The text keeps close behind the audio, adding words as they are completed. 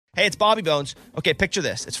Hey, it's Bobby Bones. Okay, picture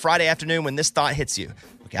this. It's Friday afternoon when this thought hits you.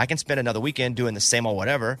 Okay, I can spend another weekend doing the same old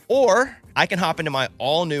whatever, or I can hop into my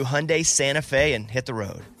all-new Hyundai Santa Fe and hit the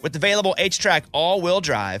road. With available H-Track all-wheel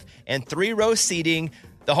drive and 3-row seating,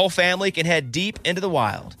 the whole family can head deep into the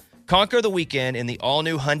wild. Conquer the weekend in the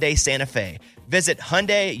all-new Hyundai Santa Fe. Visit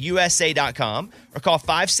HyundaiUSA.com or call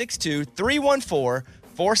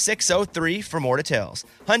 562-314-4603 for more details.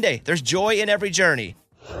 Hyundai, there's joy in every journey.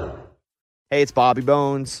 Hey, it's Bobby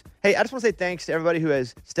Bones. Hey, I just want to say thanks to everybody who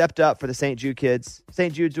has stepped up for the St. Jude kids.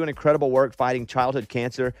 St. Jude's doing incredible work fighting childhood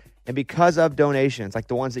cancer. And because of donations like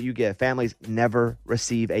the ones that you give, families never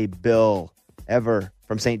receive a bill ever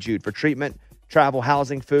from St. Jude for treatment, travel,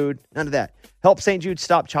 housing, food, none of that. Help St. Jude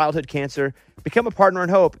stop childhood cancer. Become a partner in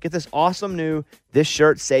hope. Get this awesome new This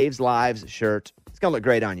Shirt Saves Lives shirt. It's going to look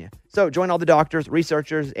great on you. So join all the doctors,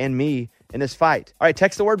 researchers, and me in this fight. All right,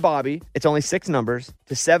 text the word Bobby. It's only 6 numbers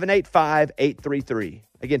to 785-833.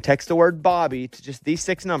 Again, text the word Bobby to just these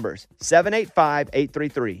 6 numbers,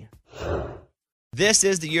 785-833. This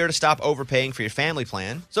is the year to stop overpaying for your family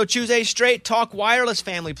plan. So choose a Straight Talk Wireless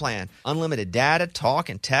family plan. Unlimited data, talk,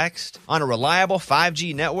 and text on a reliable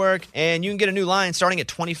 5G network. And you can get a new line starting at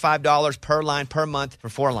 $25 per line per month for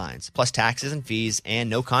 4 lines, plus taxes and fees and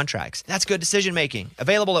no contracts. That's good decision making.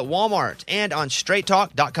 Available at Walmart and on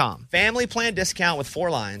straighttalk.com. Family plan discount with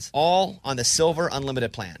 4 lines, all on the Silver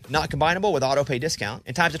Unlimited plan. Not combinable with auto pay discount.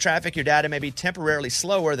 In times of traffic, your data may be temporarily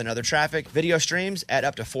slower than other traffic. Video streams at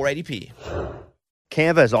up to 480p.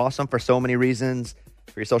 Canva is awesome for so many reasons,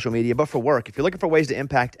 for your social media, but for work. If you're looking for ways to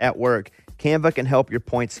impact at work, Canva can help your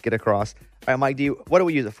points get across. All right, Mike, what do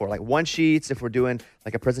we use it for? Like one-sheets, if we're doing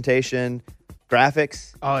like a presentation,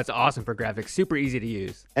 graphics? Oh, it's awesome for graphics. Super easy to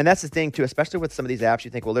use. And that's the thing, too, especially with some of these apps,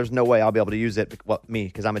 you think, well, there's no way I'll be able to use it. Well, me,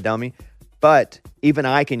 because I'm a dummy. But even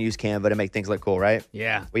I can use Canva to make things look cool, right?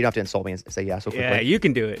 Yeah. Well, you don't have to insult me and say yeah so quickly. Yeah, you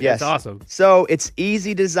can do it. Yes. It's awesome. So it's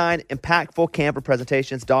easy to design impactful Canva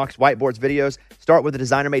presentations, docs, whiteboards, videos. Start with a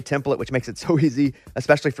designer-made template, which makes it so easy,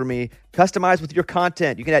 especially for me. Customize with your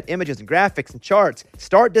content. You can add images and graphics and charts.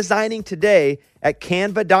 Start designing today at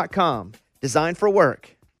canva.com. Design for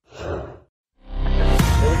work. Here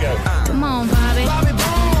we go. Come on, Bobby.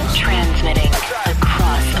 Transmitting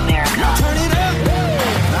across America. Turn it up.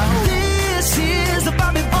 This is the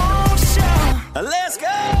Bobby Bones Show. Let's go.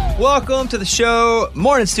 Welcome to the show.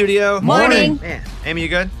 Morning, studio. Morning. Man, Amy, you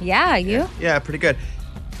good? Yeah, you? Yeah, pretty good.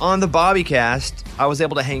 On the Bobbycast, I was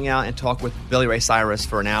able to hang out and talk with Billy Ray Cyrus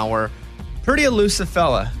for an hour. Pretty elusive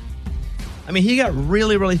fella. I mean, he got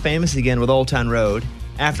really, really famous again with Old Town Road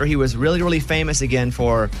after he was really, really famous again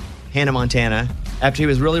for Hannah Montana, after he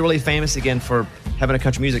was really, really famous again for having a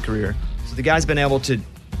country music career. So the guy's been able to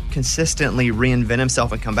consistently reinvent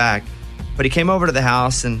himself and come back. But he came over to the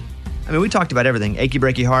house and, I mean, we talked about everything. Achy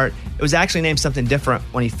Breaky Heart. It was actually named something different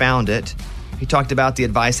when he found it. He talked about the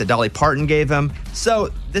advice that Dolly Parton gave him. So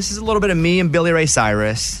this is a little bit of me and Billy Ray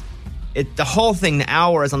Cyrus. The whole thing, the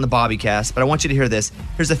hour, is on the Bobbycast, but I want you to hear this.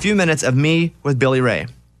 Here's a few minutes of me with Billy Ray.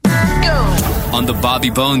 On the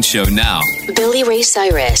Bobby Bones Show now. Billy Ray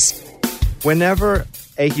Cyrus. Whenever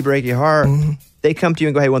Achy Breaky Heart, they come to you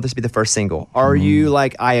and go, hey, I want this to be the first single. Are you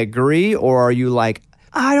like, I agree, or are you like,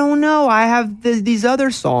 I don't know, I have these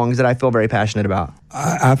other songs that I feel very passionate about?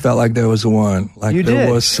 I felt like there was one. Like You there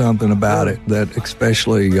did? was something about it that,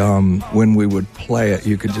 especially when we would play it,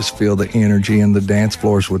 you could just feel the energy and the dance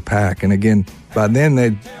floors would pack. And again, by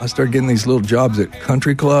then I started getting these little jobs at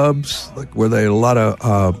country clubs, like where they had a lot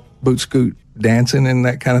of boot scoot dancing and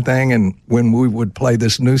that kind of thing. And when we would play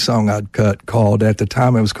this new song I'd cut called, at the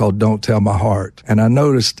time it was called Don't Tell My Heart. And I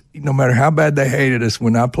noticed no matter how bad they hated us,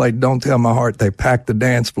 when I played Don't Tell My Heart, they packed the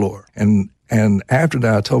dance floor. And after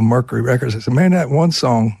that, I told Mercury Records, I said, man, that one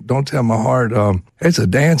song, Don't Tell My Heart, it's a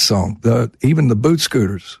dance song. Even the boot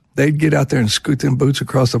scooters, they'd get out there and scoot them boots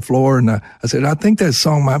across the floor. And I said, I think that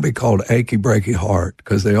song might be called Achy Breaky Heart,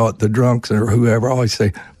 because the drunks or whoever always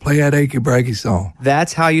say, play that Achy Breaky song.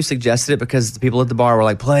 That's how you suggested it, because the people at the bar were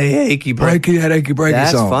like, play Achy Breaky. That Achy Breaky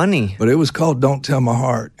That's song. That's funny. But it was called Don't Tell My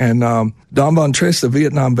Heart. And Don Von Trist, the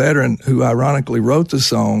Vietnam veteran, who ironically wrote the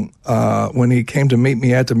song, when he came to meet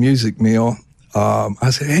me at the music meal, I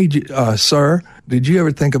said, hey, sir, did you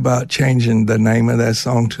ever think about changing the name of that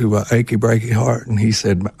song to Achy Breaky Heart? And he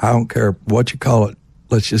said, I don't care what you call it.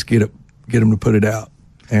 Let's just get them to put it out.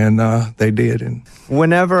 And they did. And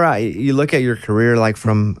whenever you look at your career, like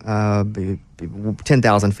from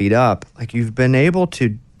 10,000 feet up, like you've been able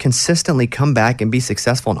to consistently come back and be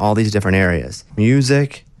successful in all these different areas.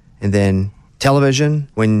 Music, and then television.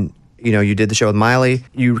 When you did the show with Miley,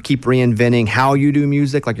 you keep reinventing how you do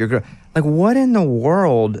music. Like what in the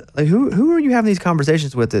world? Like who are you having these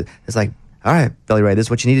conversations with? It's like, All right, Billy Ray, this is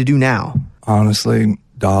what you need to do now. Honestly,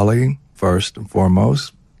 Dolly, first and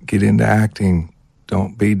foremost, get into acting.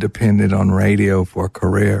 Don't be dependent on radio for a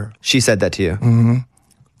career. She said that to you. Mm-hmm.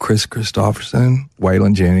 Chris Christopherson,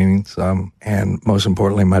 Waylon Jennings, and most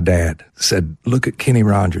importantly, my dad said, look at Kenny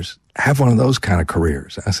Rogers. Have one of those kind of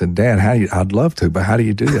careers. I said, Dad, I'd love to, but how do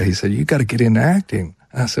you do that? He said, you got to get into acting.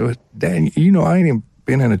 I said, well, Dad, you know, I ain't even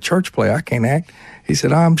been in a church play. I can't act. He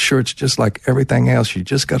said, I'm sure it's just like everything else. You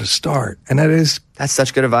just got to start. And that's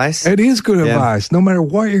such good advice. It is good advice. No matter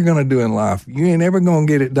what you're going to do in life, you ain't ever going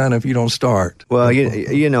to get it done if you don't start. Well,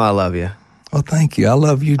 you know I love you. Oh, thank you. I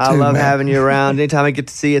love you too, I love man. having you around. Anytime I get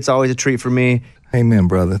to see you, it's always a treat for me. Amen,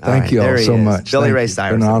 brother. Thank you all so much. Billy Thank Ray you.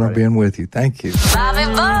 Cyrus. It's been an honor everybody. being with you. Thank you.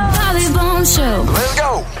 Bobby Bones Show. Let's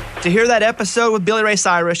go. To hear that episode with Billy Ray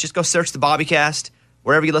Cyrus, just go search the Bobbycast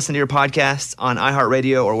wherever you listen to your podcasts, on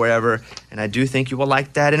iHeartRadio or wherever. And I do think you will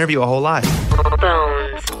like that interview a whole lot.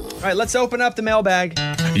 All right, let's open up the mailbag.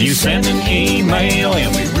 You send an email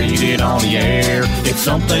and we read it on the air. It's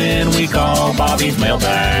something we call Bobby's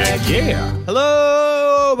mailbag. Yeah.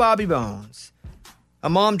 Hello, Bobby Bones. A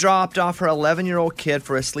mom dropped off her 11-year-old kid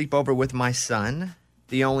for a sleepover with my son.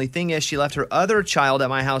 The only thing is she left her other child at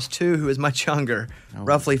my house too, who is much younger,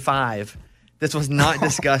 roughly 5. This was not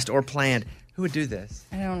discussed or planned. Who would do this?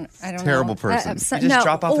 I don't Terrible know. person. You just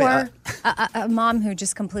drop off a mom who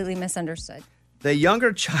just completely misunderstood. The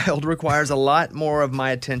younger child requires a lot more of my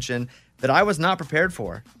attention that I was not prepared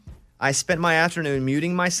for. I spent my afternoon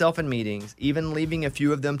muting myself in meetings, even leaving a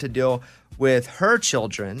few of them to deal with her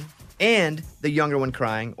children and the younger one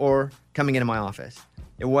crying or coming into my office.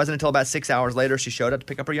 It wasn't until about 6 hours later she showed up to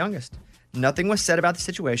pick up her youngest. Nothing was said about the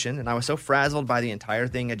situation, and I was so frazzled by the entire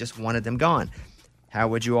thing I just wanted them gone. How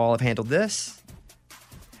would you all have handled this?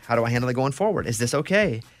 How do I handle it going forward? Is this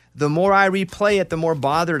okay? The more I replay it, the more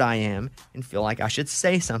bothered I am and feel like I should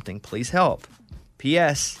say something. Please help.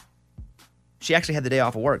 P.S. She actually had the day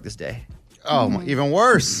off of work this day. Oh, even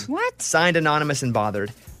worse. What? Signed, anonymous, and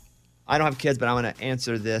bothered. I don't have kids, but I'm going to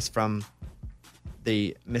answer this from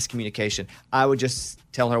the miscommunication. I would just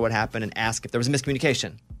tell her what happened and ask if there was a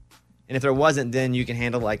miscommunication. And if there wasn't, then you can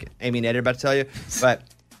handle like Amy and Eddie are about to tell you. But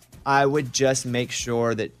I would just make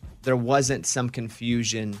sure that there wasn't some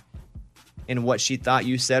confusion in what she thought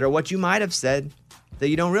you said or what you might have said that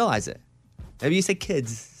you don't realize it. Maybe you say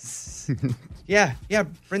kids. Yeah,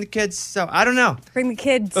 bring the kids. So I don't know. Bring the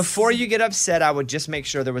kids. Before you get upset, I would just make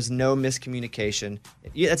sure there was no miscommunication.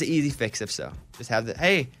 Yeah, that's an easy fix if so. Just have the,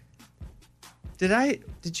 hey,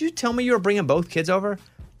 did you tell me you were bringing both kids over?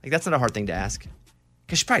 Like, that's not a hard thing to ask.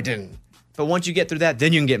 Because she probably didn't. But once you get through that,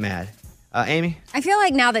 then you can get mad. Amy? I feel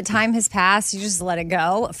like now that time has passed, you just let it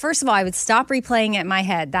go. First of all, I would stop replaying it in my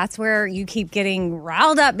head. That's where you keep getting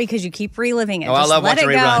riled up because you keep reliving it. Oh, just I love let watching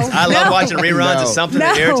it go. reruns. I love watching reruns. No. It's something No.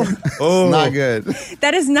 that irritates. Oh, Not good.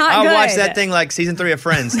 That is not I'll good. watch that thing like season 3 of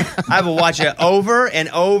Friends. I will watch it over and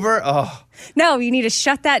over. Oh, No, you need to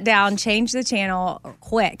shut that down, change the channel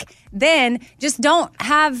quick. Then just don't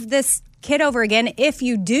have this kid over again. If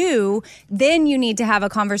you do, then you need to have a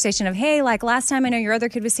conversation of, hey, like last time I know your other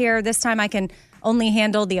kid was here. This time I can only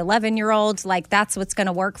handle the 11-year-old. Like that's what's going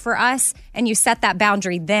to work for us. And you set that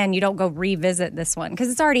boundary. Then you don't go revisit this one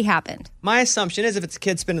because it's already happened. my assumption is if it's a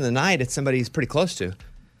kid spending the night, it's somebody he's pretty close to.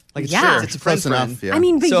 Like, Yeah. it's a friend. Close enough, yeah. I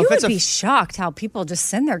mean, but So you if it's would a be shocked how people just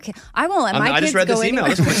send their kids. I won't let my I kids just read go this email.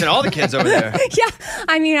 anywhere. This one sent all the kids over there. Yeah,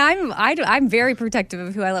 I mean, I'm very protective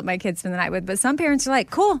of who I let my kids spend the night with. But some parents are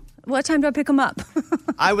like, cool. What time do I pick them up?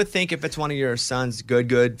 I would think if it's one of your son's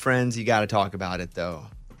good friends, you got to talk about it though,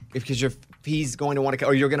 because he's going to want to,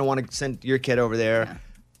 or you're going to want to send your kid over there.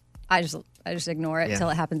 I just ignore it Yeah. till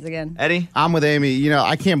it happens again. Eddie, I'm with Amy. You know,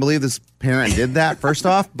 I can't believe this parent did that, first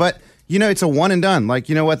off. But, you know, it's a one and done. Like,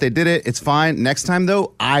 you know what? They did it. It's fine. Next time,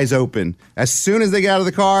 though, eyes open. As soon as they get out of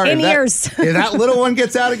the car. In if that- ears. If that little one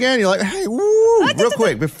gets out again, you're like, hey, woo, real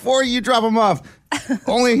quick, before you drop him off,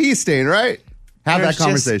 only he's staying, right? Have there's that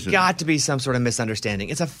conversation. just got to be some sort of misunderstanding.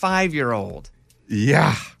 It's a 5-year-old.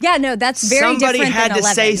 Yeah. Yeah, no, that's very Somebody different had than to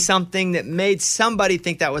 11. say something that made somebody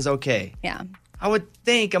think that was okay. Yeah. I would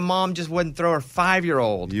think a mom just wouldn't throw her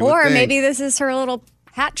 5-year-old. You would Or think. maybe this is her little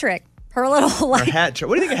hat trick. Her little like Or hat trick.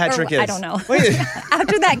 What do you think a hat or- trick is? I don't know. Wait.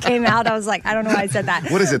 After that came out, I was like, I don't know why I said that.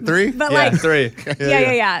 What is it, 3? But Yeah, like 3.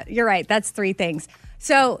 Yeah. You're right. That's 3 things.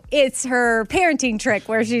 So it's her parenting trick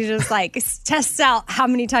where she just like tests out how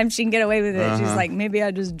many times she can get away with it. She's like, maybe I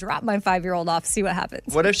just drop my 5-year-old off, see what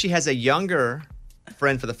happens. What if she has a younger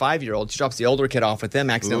friend for the 5-year-old? She drops the older kid off with them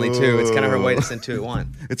accidentally too. It's kind of her way to send 2 at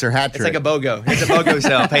 1. It's her hat It's trick. like a BOGO. It's a BOGO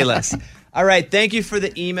sale. Pay less. All right. Thank you for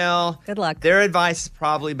the email. Good luck. Their advice is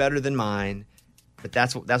probably better than mine. But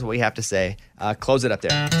that's what we have to say. Close it up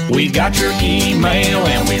there. We got your email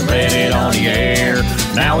and we read it on the air.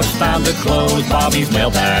 Now it's time to close Bobby's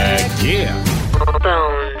mailbag. Yeah.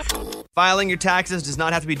 Filing your taxes does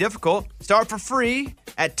not have to be difficult. Start for free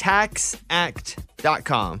at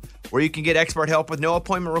taxact.com, where you can get expert help with no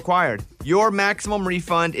appointment required. Your maximum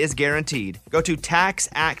refund is guaranteed. Go to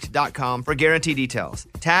taxact.com for guarantee details.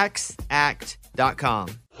 Taxact.com.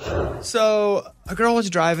 So a girl was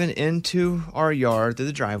driving into our yard through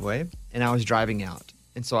the driveway, and I was driving out.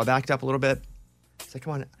 And so I backed up a little bit. I said,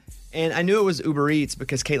 come on. And I knew it was Uber Eats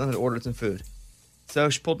because Caitlin had ordered some food. So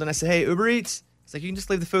she pulled in. I said, hey, Uber Eats. It's like, you can just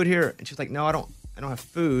leave the food here. And she was like, no, I don't have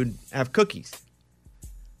food. I have cookies.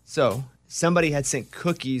 So somebody had sent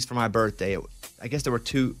cookies for my birthday. I guess there were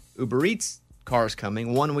 2 Uber Eats cars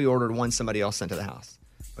coming. One we ordered, one somebody else sent to the house.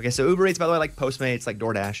 Okay, so Uber Eats, by the way, like Postmates, like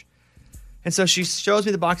DoorDash. And so she shows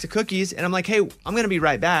me the box of cookies, and I'm like, hey, I'm going to be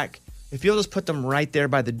right back. If you'll just put them right there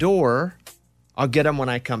by the door, I'll get them when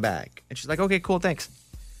I come back. And she's like, okay, cool, thanks.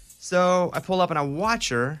 So I pull up, and I watch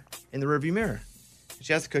her in the rearview mirror.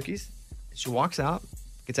 She has the cookies. She walks out,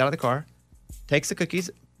 gets out of the car, takes the cookies,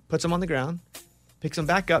 puts them on the ground, picks them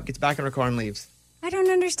back up, gets back in her car, and leaves. I don't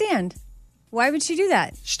understand. Why would she do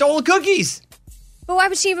that? She stole the cookies. But why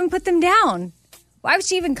would she even put them down? Why would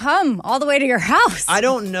she even come all the way to your house? I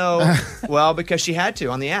don't know. Well, because she had to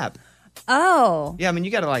on the app. Oh. Yeah, I mean,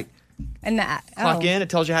 you got to clock in. It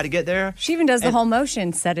tells you how to get there. She even does the whole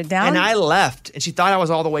motion, set it down. And I left, and she thought I was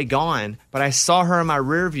all the way gone, but I saw her in my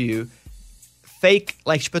rear view, fake,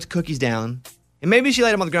 like she put the cookies down. And maybe she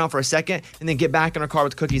laid them on the ground for a second and then get back in her car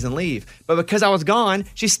with the cookies and leave. But because I was gone,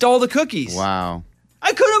 she stole the cookies. Wow.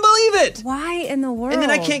 I couldn't believe it. Why in the world? And then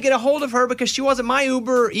I can't get a hold of her because she wasn't my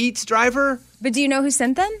Uber Eats driver. But do you know who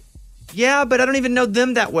sent them? Yeah, but I don't even know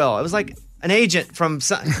them that well. It was like an agent from...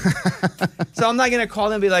 So I'm not going to call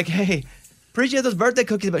them and be like, hey, appreciate those birthday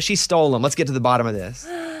cookies, but she stole them. Let's get to the bottom of this.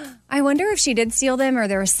 I wonder if she did steal them or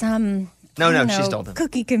there was some... No, she stole them.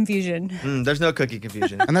 Cookie confusion. There's no cookie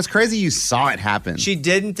confusion. And that's crazy you saw it happen. She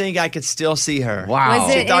didn't think I could still see her. Wow.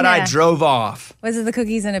 She thought I drove off. Was it the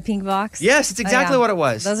cookies in a pink box? Yes, it's exactly what it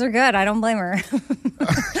was. Those are good. I don't blame her.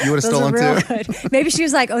 You would have stolen real too. Good. Maybe she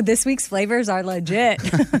was like, oh, this week's flavors are legit.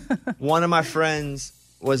 One of my friends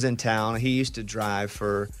was in town. He used to drive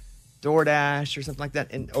for DoorDash or something like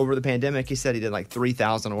that. And over the pandemic, he said he did like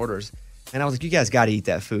 3,000 orders. And I was like, you guys got to eat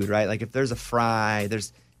that food, right? Like if there's a fry,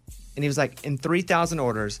 And he was like, in 3,000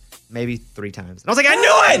 orders, maybe 3 times. And I was like, I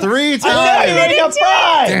knew it! 3 times! I knew you got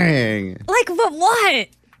fries! Dang. Like, but what?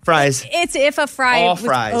 Fries. It's if a fry All was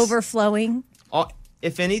fries. overflowing.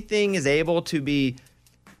 If anything is able to be,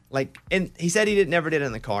 like, and he said he never did it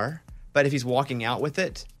in the car, but if he's walking out with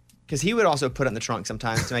it, because he would also put it in the trunk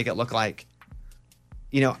sometimes to make it look like,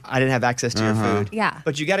 I didn't have access to your food. Yeah.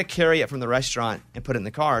 But you got to carry it from the restaurant and put it in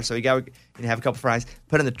the car. So you got to have a couple fries,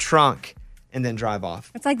 put it in the trunk, and then drive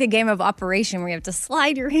off. It's like the game of Operation where you have to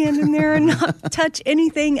slide your hand in there and not touch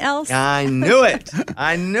anything else. I knew it.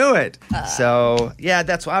 So, yeah,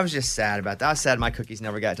 that's why I was just sad about that. I was sad my cookies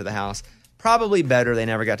never got to the house. Probably better they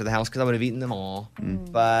never got to the house because I would have eaten them all.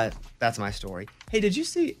 But that's my story. Hey, did you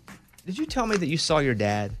tell me that you saw your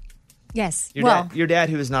dad? Yes. Your dad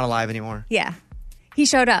who is not alive anymore? Yeah. He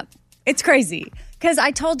showed up. It's crazy. Because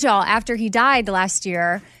I told y'all after he died last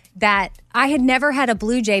year that I had never had a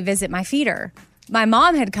Blue Jay visit my feeder. My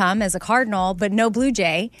mom had come as a Cardinal, but no Blue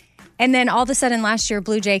Jay. And then all of a sudden last year,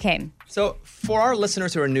 Blue Jay came. So for our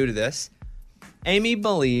listeners who are new to this, Amy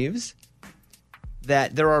believes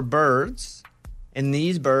that there are birds, and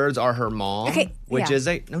these birds are her mom, is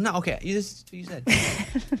a... No, okay, you said.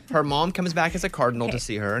 Her mom comes back as a Cardinal to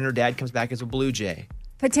see her, and her dad comes back as a Blue Jay.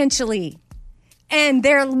 Potentially. And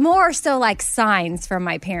they're more so like signs from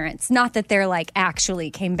my parents, not that they're like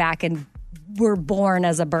actually came back and were born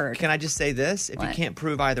as a bird. Can I just say this? If you can't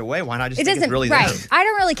prove either way, why not just it think it's really them? I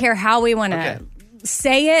don't really care how we want to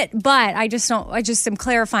say it, but I just am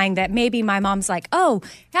clarifying that maybe my mom's like, oh,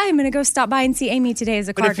 yeah, I'm going to go stop by and see Amy today as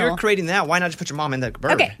a Cardinal. But if you're creating that, why not just put your mom in the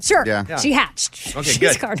bird? Okay, sure. Yeah. She hatched. Okay, she's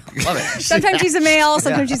good. a Cardinal. Love it. Sometimes she's a male,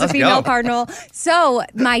 sometimes she's a female Cardinal. So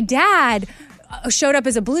my dad showed up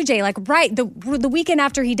as a Blue Jay, like the weekend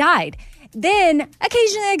after he died. Then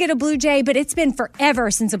occasionally I get a Blue Jay, but it's been forever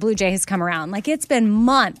since a Blue Jay has come around. Like it's been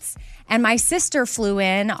months. And my sister flew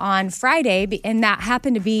in on Friday, and that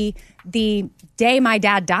happened to be the day my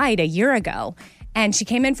dad died a year ago. And she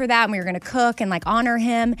came in for that, and we were going to cook and like honor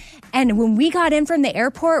him. And when we got in from the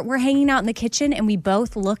airport, we're hanging out in the kitchen, and we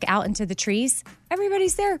both look out into the trees.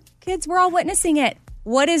 Everybody's there. Kids, we're all witnessing it.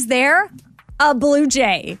 What is there? A Blue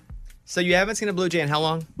Jay. So you haven't seen a Blue Jay in how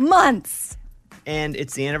long? Months. And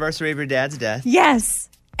it's the anniversary of your dad's death. Yes.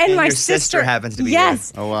 And my your sister happens to be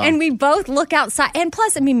yes. there. Oh, wow. And we both look outside. And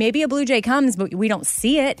plus, I mean, maybe a blue jay comes, but we don't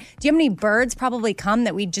see it. Do you have any birds probably come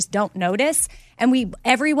that we just don't notice? And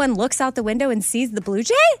everyone looks out the window and sees the blue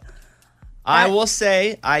jay? I will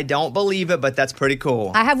say I don't believe it, but that's pretty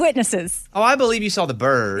cool. I have witnesses. Oh, I believe you saw the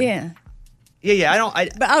bird. Yeah. Yeah.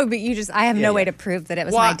 But I have no way to prove that it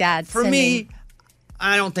was my dad. For me,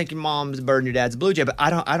 I don't think your mom's a bird and your dad's a blue jay, but I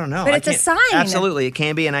don't know. But it's a sign. Absolutely, it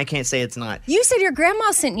can be, and I can't say it's not. You said your grandma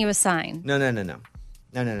sent you a sign. No.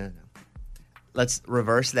 Let's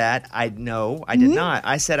reverse that. I did not.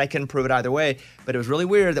 I said I couldn't prove it either way, but it was really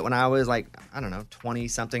weird that when I was like, I don't know,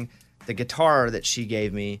 20-something, the guitar that she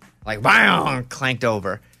gave me, like, bang, clanked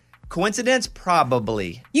over. Coincidence?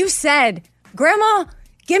 Probably. You said, Grandma,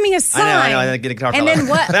 give me a sign. I know. I get a guitar. And then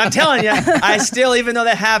what? But I'm telling you, I still, even though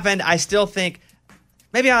that happened, I still think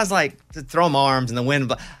maybe I was like to throw my arms in the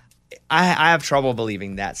wind. I have trouble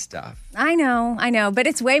believing that stuff. I know, but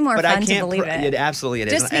it's way more fun to believe it. Absolutely,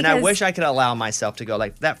 it is. And I wish I could allow myself to go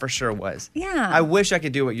like that. For sure was. Yeah. I wish I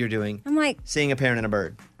could do what you're doing. I'm like, seeing a parent and a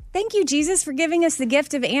bird. Thank you, Jesus, for giving us the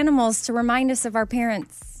gift of animals to remind us of our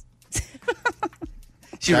parents.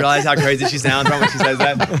 She realized how crazy she sounds when she says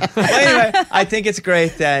that. Well, anyway, I think it's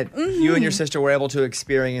great that you and your sister were able to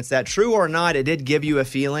experience that. True or not, it did give you a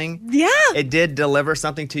feeling. Yeah. It did deliver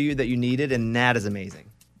something to you that you needed, and that is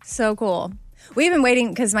amazing. So cool. We've been waiting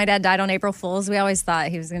because my dad died on April Fool's. We always thought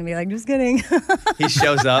he was going to be like, just kidding. He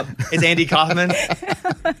shows up. It's Andy Kaufman.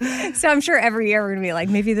 So I'm sure every year we're going to be like,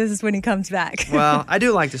 maybe this is when he comes back. Well, I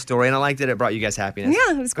do like the story, and I like that it brought you guys happiness.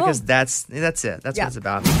 Yeah, it was cool. Because that's it. That's what it's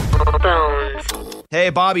about. Hey,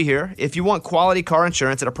 Bobby here. If you want quality car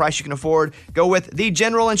insurance at a price you can afford, go with The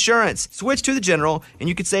General Insurance. Switch to The General, and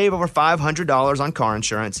you could save over $500 on car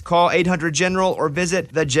insurance. Call 800-GENERAL or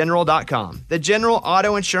visit thegeneral.com. The General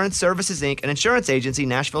Auto Insurance Services, Inc., an insurance agency,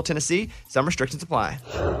 Nashville, Tennessee. Some restrictions apply.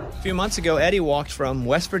 A few months ago, Eddie walked from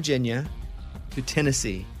West Virginia to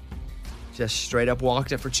Tennessee. Just straight up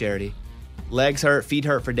walked it for charity. Legs hurt, feet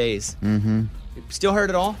hurt for days. Mm-hmm. Still hurt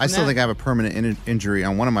at all? I still think I have a permanent injury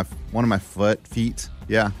on one of my feet.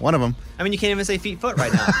 Yeah, one of them. I mean, you can't even say feet, foot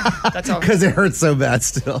right now. That's all. Because it hurts so bad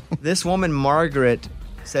still. This woman, Margaret,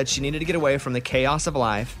 said she needed to get away from the chaos of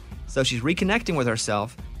life, so she's reconnecting with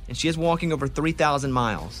herself, and she is walking over 3,000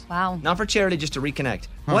 miles. Wow. Not for charity, just to reconnect.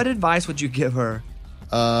 What advice would you give her?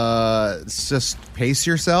 Just pace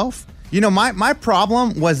yourself. You know, my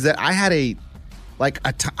problem was that I had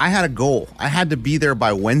I had a goal. I had to be there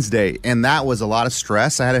by Wednesday, and that was a lot of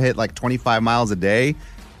stress. I had to hit like 25 miles a day.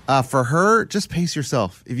 For her, just pace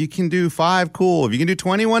yourself. If you can do 5, cool. If you can do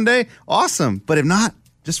 20 one day, awesome. But if not,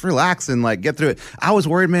 just relax and like get through it. I was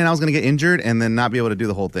worried, man, I was going to get injured and then not be able to do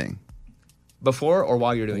the whole thing. Before or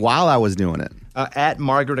while you're doing it? While I was doing it. At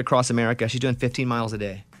Margaret across America, she's doing 15 miles a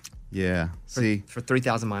day. Yeah. For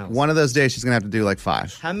 3,000 miles. One of those days, she's going to have to do like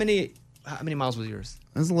 5. How many miles was yours?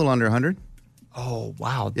 It was a little under 100. Oh,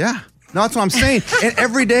 wow. Yeah. No, that's what I'm saying. And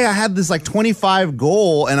every day I had this like 25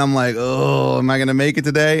 goal, and I'm like, oh, am I going to make it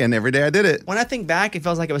today? And every day I did it. When I think back, it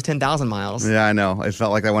feels like it was 10,000 miles. Yeah, I know. It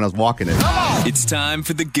felt like that when I was walking it. It's time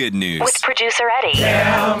for the good news. With producer Eddie.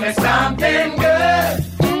 Tell me something good.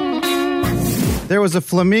 There was a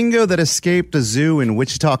flamingo that escaped a zoo in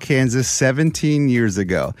Wichita, Kansas 17 years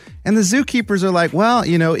ago. And the zookeepers are like, well,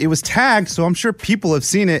 you know, it was tagged, so I'm sure people have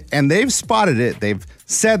seen it, and they've spotted it. They've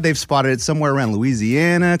said they've spotted it somewhere around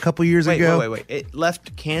Louisiana a couple years ago. Wait. It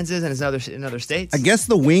left Kansas and is in other states? I guess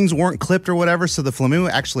the wings weren't clipped or whatever, so the flamingo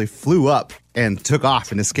actually flew up and took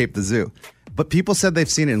off and escaped the zoo. But people said they've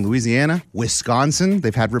seen it in Louisiana, Wisconsin.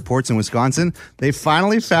 They've had reports in Wisconsin. They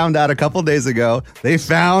finally found out a couple days ago. They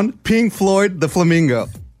found Pink Floyd the flamingo.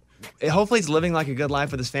 Hopefully he's living like a good life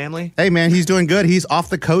with his family. Hey, man, he's doing good. He's off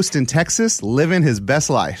the coast in Texas, living his best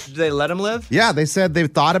life. Did they let him live? Yeah, they said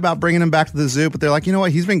they've thought about bringing him back to the zoo, but they're like, you know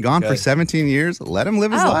what? He's been gone for 17 years. Let him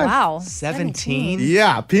live his life. Wow. 17?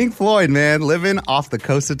 Yeah, Pink Floyd, man, living off the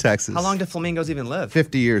coast of Texas. How long do flamingos even live?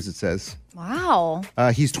 50 years, it says. Wow.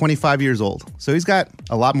 He's 25 years old, so he's got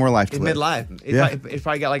a lot more life to In live. midlife. Yeah. He's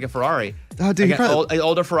probably got like a Ferrari. Oh, dude, like an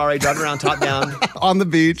older Ferrari driving around top down. On the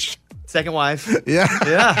beach. Second wife.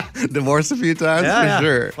 Yeah. Divorced a few times, for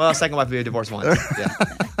sure. Well, second wife would be a divorce once. Yeah.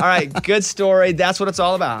 All right, good story. That's what it's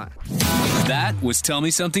all about. That was Tell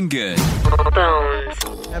Me Something Good.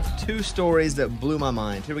 Bones. I have 2 stories that blew my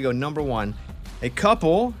mind. Here we go. Number 1, a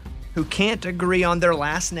couple who can't agree on their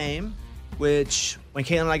last name, which when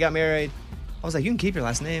Caitlin and I got married, I was like, you can keep your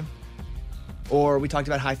last name. Or we talked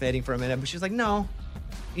about hyphenating for a minute, but she was like, no,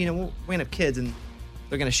 you know, we're going to have kids and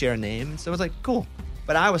they're going to share a name. And so I was like, cool.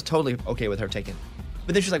 But I was totally okay with her taking it.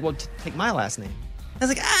 But then she's like, well, take my last name. I was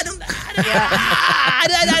like,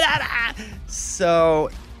 So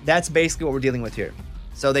that's basically what we're dealing with here.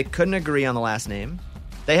 So they couldn't agree on the last name.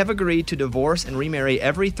 They have agreed to divorce and remarry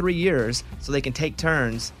every 3 years so they can take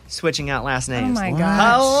turns switching out last names. Oh my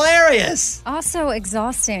gosh. Hilarious. Also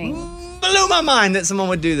exhausting. Blew my mind that someone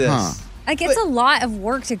would do this. Like, it's a lot of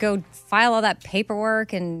work to go file all that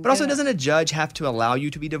paperwork and. But also, doesn't a judge have to allow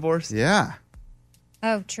you to be divorced? Yeah.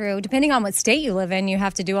 Oh, true. Depending on what state you live in, you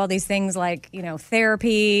have to do all these things like,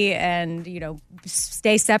 therapy and,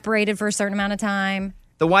 stay separated for a certain amount of time.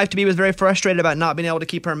 The wife-to-be was very frustrated about not being able to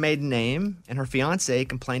keep her maiden name, and her fiancé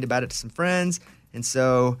complained about it to some friends. And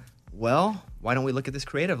so, well, why don't we look at this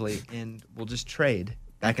creatively, and we'll just trade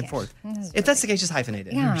back and forth. If that's the case, just hyphenate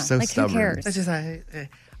it. Yeah, You're so stubborn. who cares? That's just,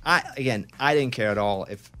 I didn't care at all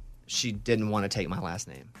if she didn't want to take my last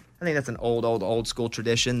name. I think that's an old school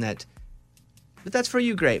tradition that, if that's for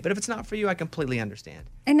you, great. But if it's not for you, I completely understand.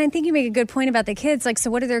 And I think you make a good point about the kids. Like, so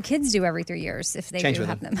what do their kids do every 3 years if they Change do with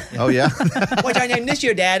have them? Oh, yeah? What's your name this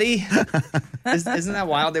year, Daddy? Isn't that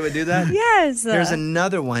wild they would do that? Yes. There's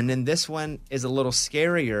another one, and this one is a little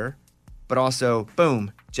scarier, but also,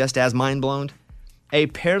 boom, just as mind-blown. A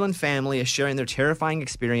Pearland family is sharing their terrifying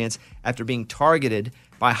experience after being targeted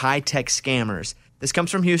by high-tech scammers. This comes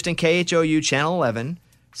from Houston, KHOU Channel 11.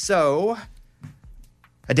 So,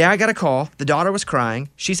 a dad got a call. The daughter was crying.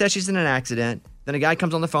 She said she's in an accident. Then a guy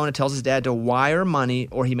comes on the phone and tells his dad to wire money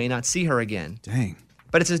or he may not see her again. Dang.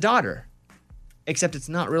 But it's his daughter. Except it's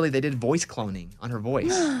not really. They did voice cloning on her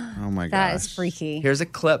voice. Oh, my gosh. That is freaky. Here's a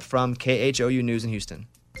clip from KHOU News in Houston.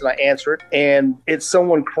 And I answer it, and it's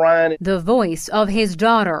someone crying. The voice of his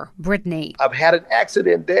daughter, Brittany. I've had an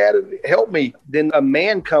accident, Dad. Help me. Then a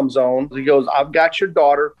man comes on. He goes, I've got your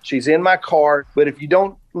daughter. She's in my car. But if you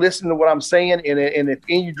don't listen to what I'm saying and if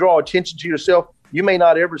you draw attention to yourself, you may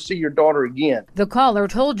not ever see your daughter again. The caller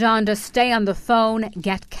told John to stay on the phone,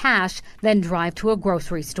 get cash, then drive to a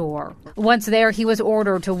grocery store. Once there, he was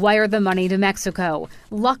ordered to wire the money to Mexico.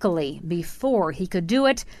 Luckily, before he could do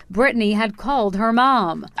it, Brittany had called her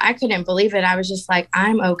mom. I couldn't believe it. I was just like,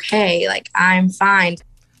 I'm okay. Like, I'm fine.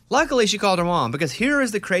 Luckily, she called her mom, because here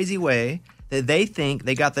is the crazy way that they think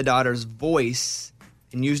they got the daughter's voice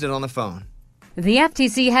and used it on the phone. The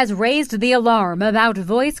FTC has raised the alarm about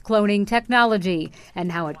voice cloning technology and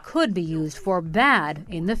how it could be used for bad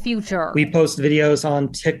in the future. We post videos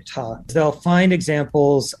on TikTok. They'll find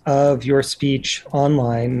examples of your speech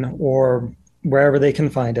online or wherever they can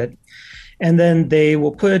find it, and then they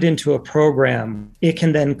will put it into a program. It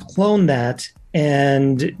can then clone that,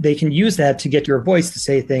 and they can use that to get your voice to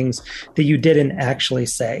say things that you didn't actually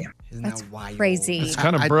say. That's crazy. It's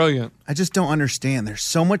kind of brilliant. I just don't understand. There's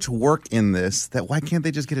so much work in this that why can't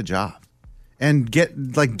they just get a job and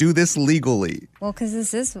do this legally? Well, because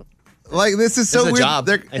this is so weird. Job.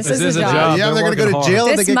 This is a job. Yeah, they're going to go to jail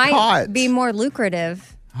if they This get might caught. be more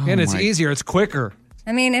lucrative. And it's easier. It's quicker.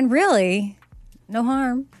 I mean, and really, no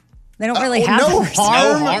harm. They don't really have no the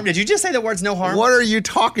harm? No harm? Did you just say the words no harm? What are you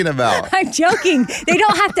talking about? I'm joking. They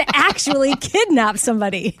don't have to actually kidnap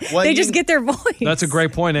somebody. Well, they just get their voice. That's a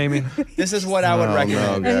great point, Amy. This is what I would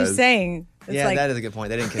recommend. I'm just saying. It's Yeah, like, that is a good point.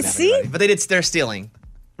 They didn't kidnap See? anybody. But they're stealing.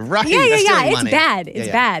 Right. yeah. They're stealing It's money. bad. It's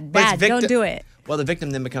Yeah. bad. But it's Bad. Don't victim- do it. Well, the victim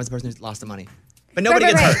then becomes the person who's lost the money. But nobody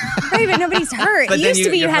gets right. hurt. Right, but nobody's hurt. But It then used to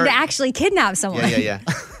be you you're had to hurt. actually kidnap someone. Yeah.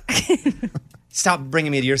 Stop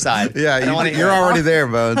bringing me to your side. Yeah, I don't wanna hear you're it. already there,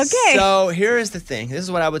 Bones. Okay. So here is the thing. This is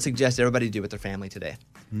what I would suggest everybody do with their family today.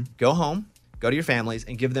 Go home, go to your families,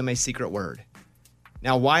 and give them a secret word.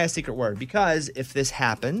 Now, why a secret word? Because if this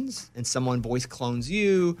happens and someone voice clones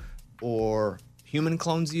you or human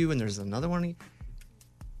clones you and there's another one,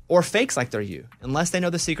 or fakes like they're you, unless they know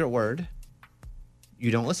the secret word, you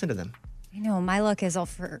don't listen to them. I know. My luck is I'll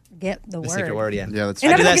forget the word. Secret word, yeah. Yeah, that's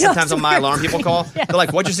I do that know sometimes the on my word. alarm. People call. They're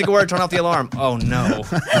like, "What's your secret word? Turn off the alarm." Oh no!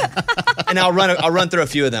 And I'll run through a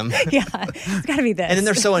few of them. Yeah, it's got to be this. And then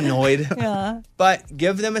they're so annoyed. Yeah. But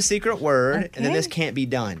give them a secret word, and then Okay. this can't be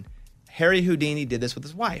done. Harry Houdini did this with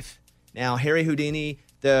his wife. Now, Harry Houdini,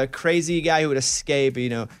 the crazy guy who would escape,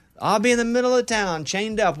 I'll be in the middle of town,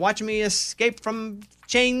 chained up, watching me escape from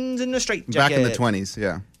chains in the straitjacket. Back in the 20s,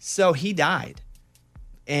 yeah. So he died.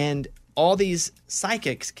 And all these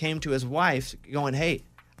psychics came to his wife going, "Hey,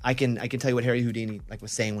 I can tell you what Harry Houdini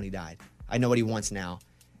was saying when he died. I know what he wants now."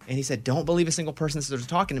 And he said, "Don't believe a single person that's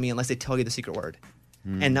talking to me unless they tell you the secret word."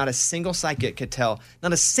 And not a single psychic could tell,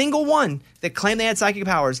 not a single one that claimed they had psychic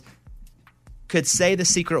powers could say the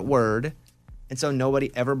secret word. And so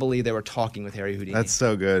nobody ever believed they were talking with Harry Houdini. That's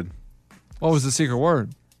so good. What was the secret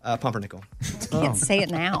word? Pumpernickel. Can't say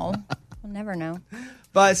it now. We'll never know.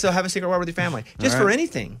 But so have a secret word with your family. Just All for right.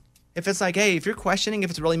 anything. If it's like, hey, if you're questioning if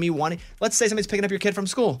it's really me wanting, let's say somebody's picking up your kid from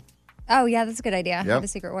school. Oh, yeah, that's a good idea. Yep. Have a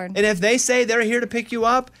secret word. And if they say they're here to pick you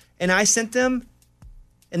up and I sent them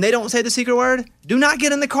and they don't say the secret word, do not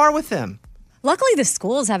get in the car with them. Luckily, the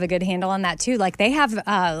schools have a good handle on that, too. Like, they have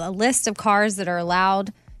a list of cars that are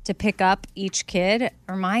allowed to pick up each kid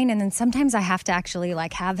or mine. And then sometimes I have to actually,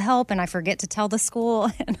 like, have help and I forget to tell the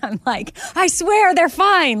school. And I'm like, I swear they're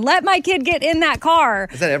fine. Let my kid get in that car.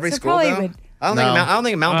 Is that every So school, probably though? would- I don't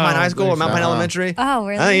think Mountain Pine High School or Mountain Pine Elementary. Oh,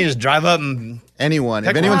 really? I think you just drive up and anyone.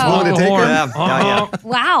 pick If anyone's one. willing to take them. Yeah.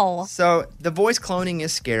 Wow. So the voice cloning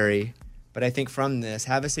is scary, but I think from this,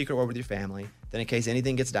 have a secret word with your family. Then in case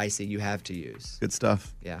anything gets dicey, you have to use. Good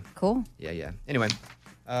stuff. Yeah. Cool. Yeah. Anyway,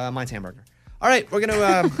 mine's hamburger. All right, we're going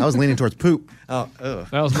to... I was leaning towards poop. Oh, ugh.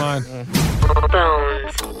 That was mine.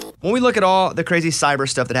 When we look at all the crazy cyber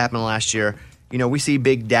stuff that happened last year, we see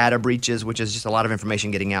big data breaches, which is just a lot of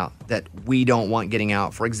information getting out that we don't want getting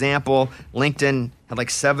out. For example, LinkedIn had like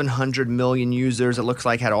 700 million users. It looks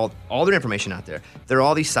like had all their information out there. There are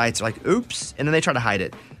all these sites like, oops, and then they try to hide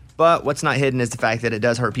it. But what's not hidden is the fact that it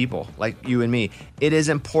does hurt people like you and me. It is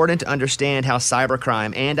important to understand how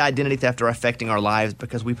cybercrime and identity theft are affecting our lives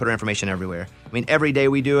because we put our information everywhere. I mean, every day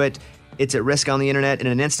we do it. It's at risk on the internet. In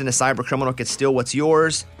an instant, a cyber criminal could steal what's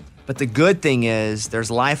yours. But the good thing is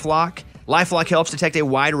there's LifeLock. LifeLock helps detect a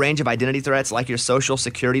wide range of identity threats like your social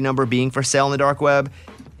security number being for sale on the dark web.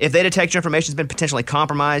 If they detect your information has been potentially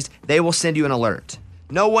compromised, they will send you an alert.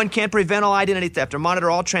 No one can prevent all identity theft or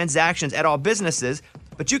monitor all transactions at all businesses,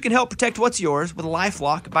 but you can help protect what's yours with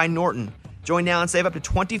LifeLock by Norton. Join now and save up to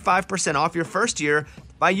 25% off your first year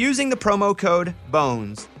by using the promo code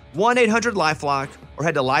BONES. 1-800-LifeLock or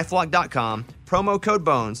head to lifelock.com, promo code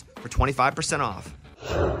BONES for 25% off.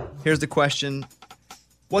 Here's the question.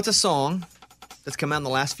 What's a song that's come out in the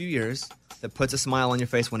last few years that puts a smile on your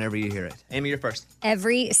face whenever you hear it? Amy, you're first.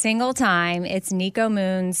 Every single time, it's Nico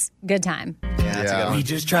Moon's Good Time. Yeah, that's a good one. We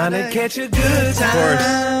just trying to catch a good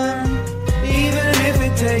time. Even if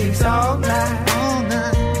it takes all night.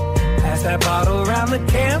 Pass that bottle around the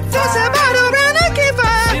campfire. Pass that bottle around the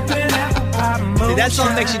campfire. Sipping apple pie. See, that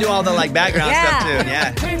song makes you do all the background Yeah.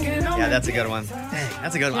 stuff too. Yeah, that's a good one. Dang,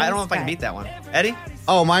 that's a good one. I don't know if I can beat that one. Eddie?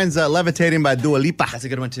 Oh, mine's Levitating by Dua Lipa. That's a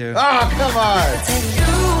good one too. Oh, come on.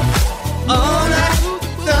 All night,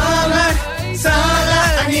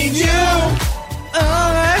 starlight, I need you.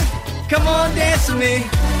 All right, come on, dance with me.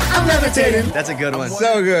 I'm levitating. That's a good one.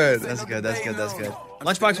 So good. That's good.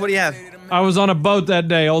 Lunchbox, what do you have? I was on a boat that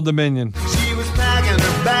day, Old Dominion. She was packing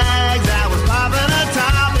her bags, I was popping her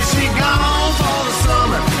top, and she gone for the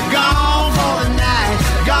summer, gone for the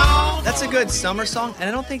night, gone. That's a good summer song, and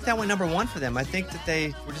I don't think that went number one for them. I think that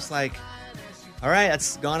they were just like, all right,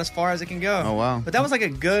 that's gone as far as it can go. Oh, wow. But that was like a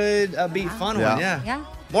good, upbeat, fun one. Yeah. Yeah.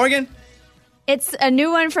 Morgan? It's a new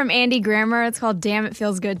one from Andy Grammer. It's called Damn It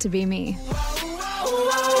Feels Good to Be Me.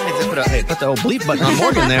 Hey, put the old bleep button on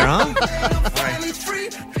Morgan there, huh? All right.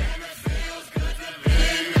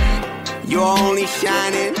 You're only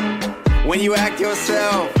shining when you act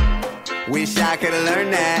yourself. Wish I could have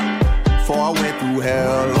learned that before I went through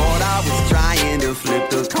hell. Lord, I was trying to flip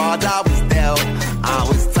the cards I was dealt. I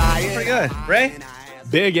was tired. Pretty good. Ray?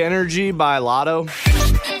 Big Energy by Lotto.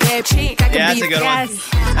 Yeah, that's a good one.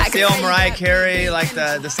 That's the old Mariah Carey, like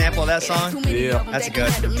the sample of that song. Yeah. That's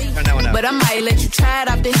good. Turn that one up. But I might let you try it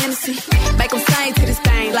off the Hennessy. Make them sing to this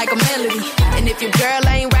thing like a melody. And if your girl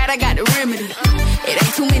ain't right, I got the remedy. It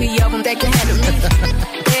ain't too many of them that can handle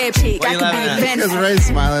me. Bad chick, I can be a fantasy. Because Ray's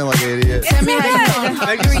smiling like an idiot. Tell me how you doing.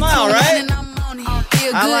 Make you smile, right?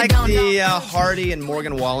 Feel I good, like don't the Hardy and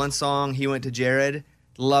Morgan Wallen song, He Went to Jared.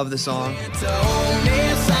 Love the song.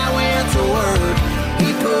 I went to work.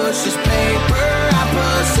 He pushes paper, I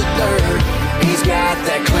push the dirt. He's got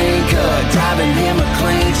that clean cut, driving him a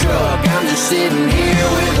clean truck. I'm just sitting here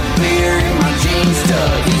with a beer in my jeans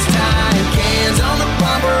tuck. He's tying cans on the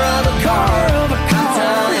bumper of a car. I'm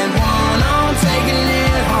tying one on, taking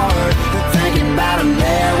it hard. Thinking about him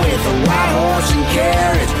there with a white horse and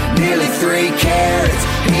carrots. Nearly 3 carats.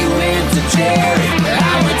 He went to Jared.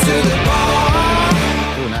 I went to the bar.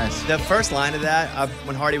 The first line of that,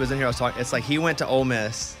 when Hardy was in here, I was talking. It's like he went to Ole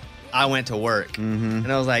Miss, I went to work, and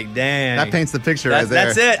I was like, "Dang, That paints the picture right there.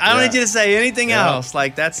 That's it. I don't Yeah. need you to say anything Yeah. else.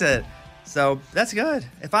 Like that's it." So that's good.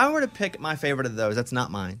 If I were to pick my favorite of those, that's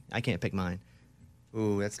not mine. I can't pick mine.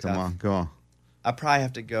 Ooh, that's tough. Come on, go on. I probably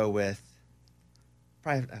have to go with.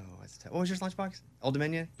 That's tough. What was yours, Lunchbox? Old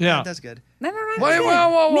Dominion. Yeah. That's good. Wait,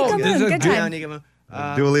 whoa. Nico That's Moon, good. Good Yeah, Time. Nico Moon.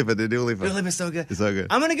 Dua Lipa, Dua Lipa. Dua Lipa's so good. It's so good.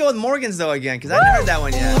 I'm gonna go with Morgan's though again because I haven't heard that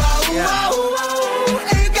one yet. Yeah.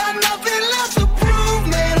 Ain't got nothing left to prove,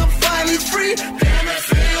 man. I'm finally free. Damn, it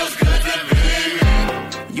feels good to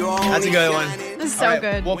be. That's a good one. This is so All right,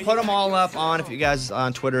 good. We'll put them all up on if you guys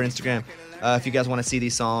on Twitter, Instagram, if you guys want to see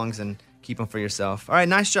these songs and keep them for yourself. All right,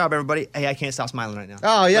 nice job, everybody. Hey, I can't stop smiling right now.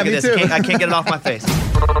 Oh, yeah, Look at me this. too. I can't get it off my face.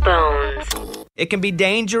 It can be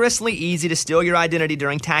dangerously easy to steal your identity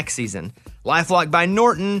during tax season. LifeLock by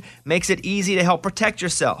Norton makes it easy to help protect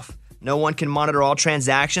yourself. No one can monitor all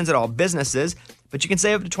transactions at all businesses, but you can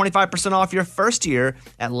save up to 25% off your first year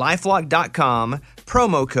at LifeLock.com,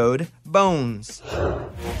 promo code BONES.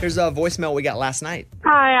 Here's a voicemail we got last night.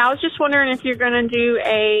 Hi, I was just wondering if you're going to do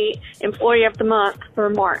a Employee of the Month for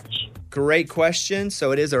March. Great question.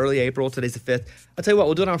 So it is early April. Today's the 5th. I'll tell you what,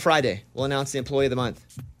 we'll do it on Friday. We'll announce the Employee of the Month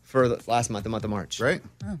for the last month, the month of March. Right?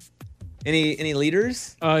 Oh. Any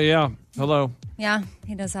leaders? Yeah. Hello. Yeah,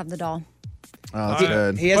 he does have the doll. Oh, that's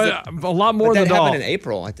good. He has a lot more but than that the doll. happened in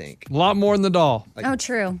April, I think. A lot more than the doll. Oh,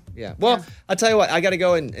 true. Yeah. Well, I'll tell you what. I got to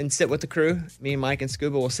go and sit with the crew. Me and Mike and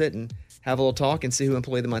Scuba will sit and have a little talk and see who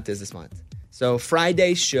Employee of the Month is this month. So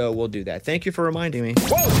Friday's show, we'll do that. Thank you for reminding me.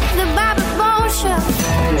 The Bobby Bones Show.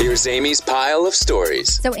 Here's Amy's pile of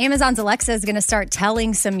stories. So Amazon's Alexa is going to start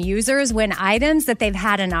telling some users when items that they've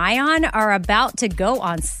had an eye on are about to go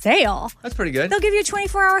on sale. That's pretty good. They'll give you a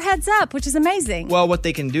 24-hour heads up, which is amazing. Well, what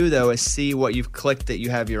they can do, though, is see what you've clicked that you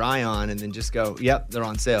have your eye on and then just go, yep, they're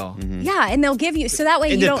on sale. Yeah, and they'll give you, so that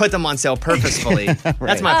way And you just don't... put them on sale purposefully.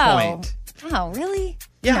 That's my point. Oh, really?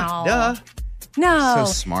 Yeah, No. duh. No.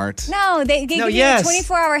 So smart. No, they give you a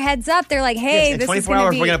 24-hour heads up. They're like, hey, Yes, in this 24 is going to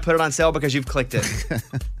hours, be... we're going to put it on sale because you've clicked it.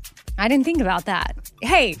 I didn't think about that.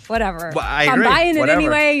 Hey, whatever. Well, I If agree. I'm buying it Whatever.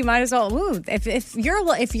 anyway, you might as well. Ooh, if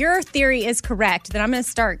your theory is correct, then I'm going to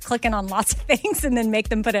start clicking on lots of things and then make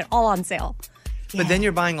them put it all on sale. But then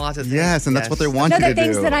you're buying lots of things. Yes, and that's what they want No, you they're to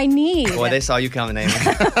things do. that I need. Boy, they saw you coming, Amy.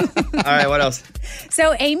 All right, what else?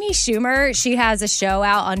 So Amy Schumer, she has a show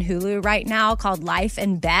out on Hulu right now called Life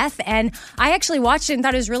and Beth. And I actually watched it and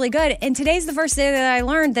thought it was really good. And today's the first day that I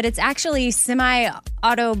learned that it's actually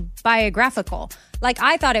semi-autobiographical. Like,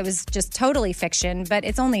 I thought it was just totally fiction, but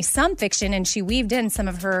it's only some fiction. And she weaved in some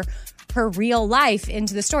of her real life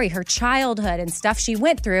into the story, her childhood and stuff she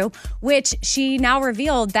went through, which she now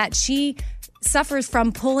revealed that she suffers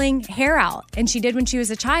from pulling hair out, and she did when she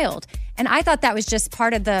was a child. And I thought that was just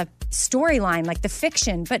part of the storyline, like the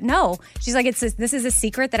fiction. But no, she's like, this is a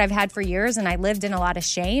secret that I've had for years, and I lived in a lot of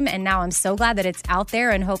shame. And now I'm so glad that it's out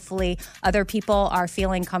there, and hopefully other people are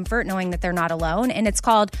feeling comfort knowing that they're not alone. And it's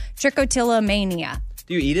called trichotillomania.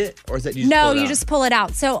 Do you eat it, or is that you just No, pull it you out? just pull it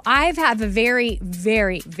out. So I've had a very,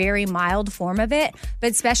 very, very mild form of it,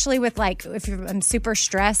 but especially with like if I'm super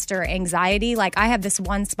stressed or anxiety, like I have this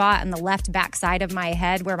one spot on the left back side of my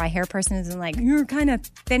head where my hair person is like, you're kind of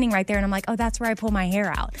thinning right there. And I'm like, oh, that's where I pull my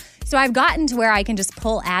hair out. So I've gotten to where I can just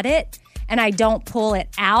pull at it and I don't pull it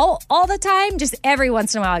out all the time. Just every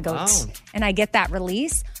once in a while I go, and I get that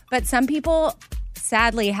release. But some people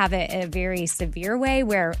sadly have it in a very severe way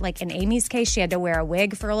where, like in Amy's case, she had to wear a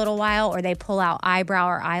wig for a little while, or they pull out eyebrow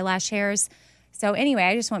or eyelash hairs. So anyway,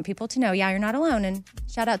 I just want people to know, yeah, you're not alone. And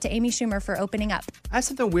shout out to Amy Schumer for opening up. I have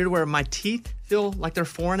something weird where my teeth feel like they're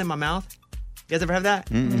foreign in my mouth. You guys ever have that?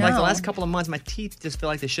 Mm-mm. Like the No. last couple of months, my teeth just feel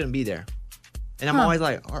like they shouldn't be there. And I'm Huh. always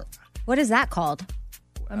like, What is that called?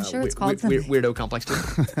 I'm sure it's called something. weirdo complex too.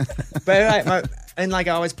 But and like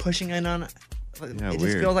I was pushing in on it. It just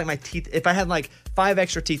weird. feels like my teeth. If I had like 5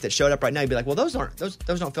 extra teeth that showed up right now, you'd be like, well, those don't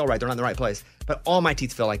feel right. They're not in the right place. But all my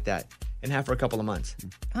teeth feel like that and have for a couple of months.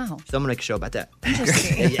 Oh, So I'm gonna make a show about that.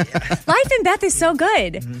 interesting. Life and Beth is so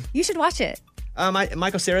good. You should watch it.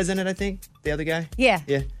 Michael Cera's in it, I think. The other guy. Yeah.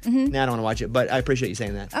 Yeah. Nah, I don't want to watch it, but I appreciate you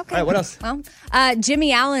saying that. Okay. All right, what else? Well,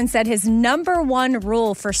 Jimmy Allen said his number one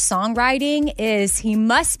rule for songwriting is he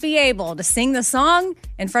must be able to sing the song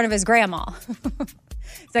in front of his grandma.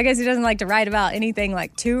 So I guess he doesn't like to write about anything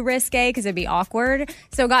like too risque because it'd be awkward.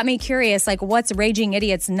 So it got me curious, like what's Raging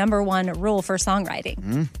Idiot's number one rule for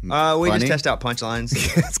songwriting? We Funny? just test out punchlines.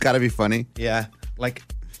 It's got to be funny. Yeah. Like,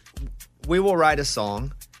 we will write a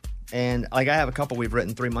song, and like I have a couple we've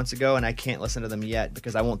written 3 months ago, and I can't listen to them yet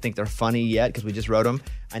because I won't think they're funny yet because we just wrote them.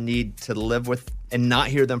 I need to live with and not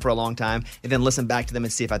hear them for a long time, and then listen back to them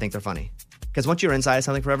and see if I think they're funny. Because once you're inside of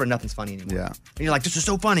something forever, nothing's funny anymore. Yeah. And you're like, this is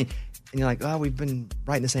so funny. And you're like, oh, we've been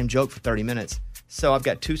writing the same joke for 30 minutes. So I've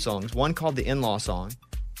got 2 songs. One called The In-Law Song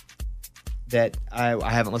that I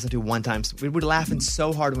haven't listened to one time. We were laughing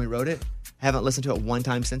so hard when we wrote it. I haven't listened to it one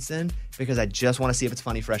time since then because I just want to see if it's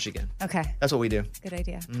funny fresh again. Okay. That's what we do. Good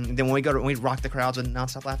idea. And then when we rock the crowds with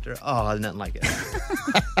nonstop laughter, oh, nothing like it.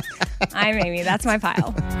 I'm Amy. That's my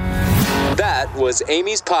pile. That was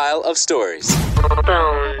Amy's pile of stories.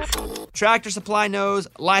 Tractor Supply knows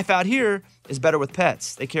life out here is better with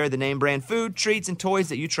pets. They carry the name brand food, treats, and toys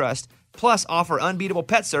that you trust Plus, offer unbeatable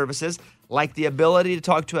pet services like the ability to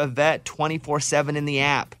talk to a vet 24/7 in the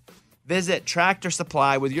app. Visit Tractor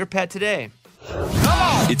Supply with your pet today.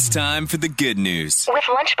 It's time for the good news. With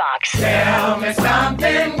Lunchbox. Tell me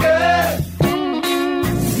something good.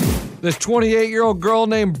 This 28-year-old girl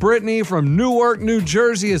named Brittany from Newark, New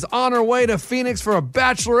Jersey is on her way to Phoenix for a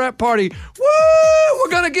bachelorette party. Woo! We're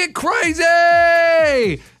going to get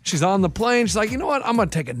crazy! She's on the plane. She's like, you know what? I'm going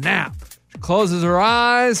to take a nap. She closes her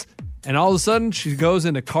eyes, and all of a sudden, she goes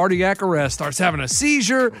into cardiac arrest, starts having a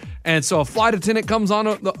seizure, and so a flight attendant comes on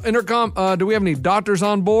the intercom. Do we have any doctors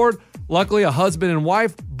on board? Luckily, a husband and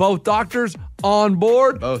wife, both doctors on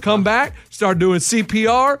board, come back, start doing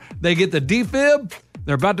CPR. They get the defib.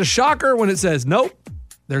 They're about to shock her when it says, nope,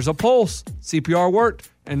 there's a pulse. CPR worked.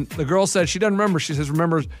 And the girl said she doesn't remember.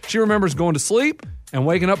 She remembers going to sleep and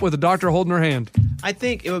waking up with the doctor holding her hand. I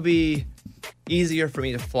think it would be easier for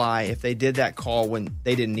me to fly if they did that call when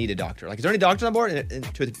they didn't need a doctor. Like, is there any doctors on board? And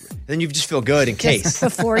then you just feel good in case.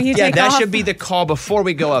 Before you yeah, take that off? should be the call before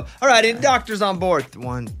we go up. All right, any doctors on board?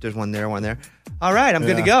 There's one there, one there. All right, I'm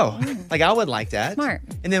good to go. Like, I would like that. Smart.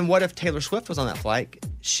 And then what if Taylor Swift was on that flight?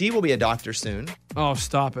 She will be a doctor soon. Oh,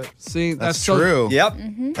 stop it. See, That's so true. Yep.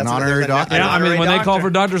 Mm-hmm. An honorary doctor. Yeah, I mean, when they call doctor. for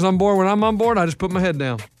doctors on board, when I'm on board, I just put my head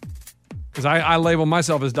down. Because I label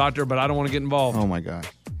myself as doctor, but I don't want to get involved. Oh, my gosh.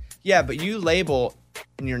 Yeah, but you label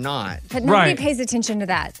and you're not. But nobody Right. pays attention to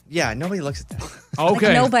that. Yeah, nobody looks at that.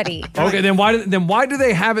 Okay. Nobody. Okay, then why do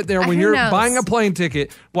they have it there when Who you're knows? buying a plane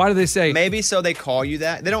ticket? Why do they say Maybe so they call you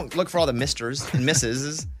that. They don't look for all the misters and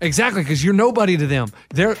misses. exactly? Because you're nobody to them.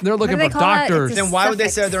 They're looking they for call that? doctors. It's a Then why would they say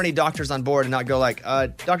suffix. are there any doctors on board and not go like,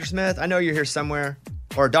 Dr. Smith, I know you're here somewhere.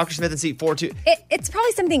 Or Dr. Smith in seat 42. It's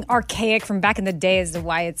probably something archaic from back in the day as to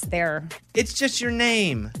why it's there. It's just your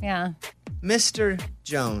name. Yeah. Mr.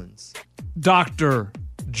 Jones. Dr.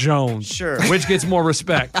 Jones. Sure. Which gets more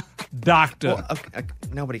respect. Doctor. Well, okay,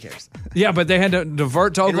 nobody cares. Yeah, but they had to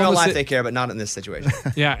divert to In Oklahoma real life, City. they care, but not in this situation.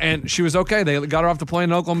 Yeah, and she was okay. They got her off the plane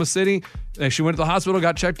in Oklahoma City. She went to the hospital,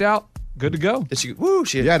 got checked out. Good to go. Did she? Woo!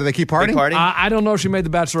 She. Yeah, do they keep Big partying? party. I don't know if she made the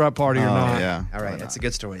bachelorette party or not. Yeah. All right, that's a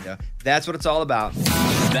good story though. That's what it's all about.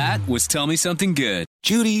 That was Tell Me Something Good.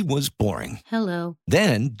 Judy was boring. Hello.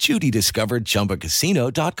 Then Judy discovered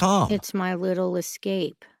ChumbaCasino.com. It's my little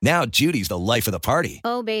escape. Now Judy's the life of the party.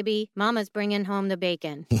 Oh, baby, mama's bringing home the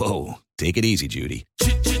bacon. Whoa, take it easy, Judy.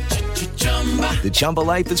 The Chumba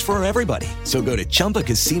life is for everybody. So go to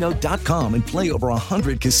ChumbaCasino.com and play over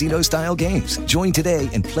 100 casino-style games. Join today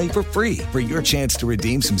and play for free for your chance to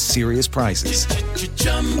redeem some serious prizes.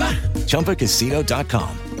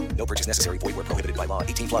 ChumbaCasino.com. No purchase necessary. Void where prohibited by law.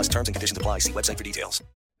 18 plus terms and conditions apply. See website for details.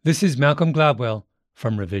 This is Malcolm Gladwell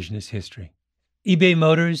from Revisionist History. eBay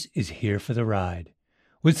Motors is here for the ride.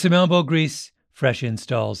 With some elbow grease, fresh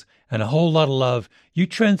installs, and a whole lot of love, you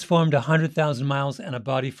transformed 100,000 miles and a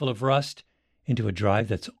body full of rust into a drive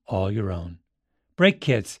that's all your own. Brake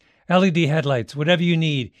kits, LED headlights, whatever you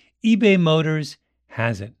need, eBay Motors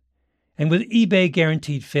has it. And with eBay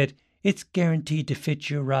Guaranteed Fit, it's guaranteed to fit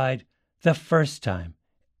your ride the first time,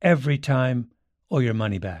 every time, or your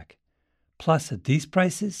money back. Plus, at these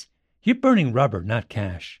prices, you're burning rubber, not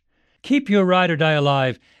cash. Keep your ride or die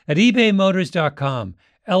alive at ebaymotors.com.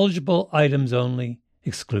 Eligible items only.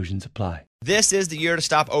 Exclusions apply. This is the year to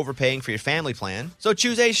stop overpaying for your family plan. So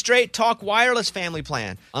choose a Straight Talk Wireless family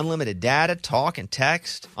plan. Unlimited data, talk, and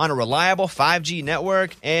text on a reliable 5G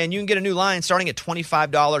network. And you can get a new line starting at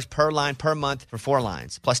 $25 per line per month for 4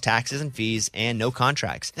 lines, plus taxes and fees and no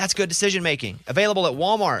contracts. That's good decision making. Available at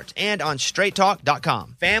Walmart and on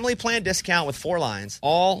straighttalk.com. Family plan discount with 4 lines,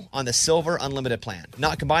 all on the Silver Unlimited plan.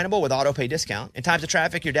 Not combinable with auto pay discount. In times of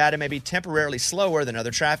traffic, your data may be temporarily slower than other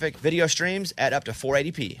traffic. Video streams at up to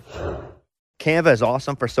 480p. Canva is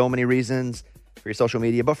awesome for so many reasons, for your social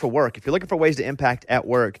media, but for work. If you're looking for ways to impact at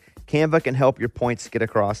work, Canva can help your points get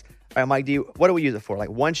across. All right, Mike, what do we use it for?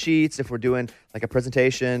 Like one sheets, if we're doing like a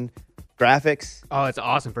presentation, graphics? Oh, it's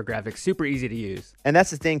awesome for graphics. Super easy to use. And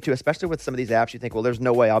that's the thing, too, especially with some of these apps, you think, well, there's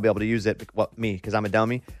no way I'll be able to use it, well, me, because I'm a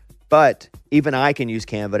dummy. But even I can use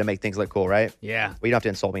Canva to make things look cool, right? Yeah. Well, you don't have to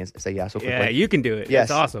insult me and say yes so quickly. Yeah, you can do it. Yes.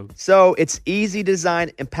 It's awesome. So it's easy to design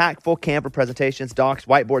impactful Canva presentations, docs,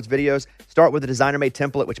 whiteboards, videos. Start with a designer-made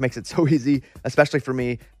template, which makes it so easy, especially for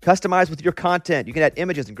me. Customize with your content. You can add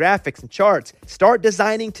images and graphics and charts. Start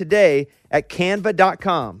designing today at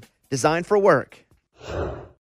canva.com. Design for work.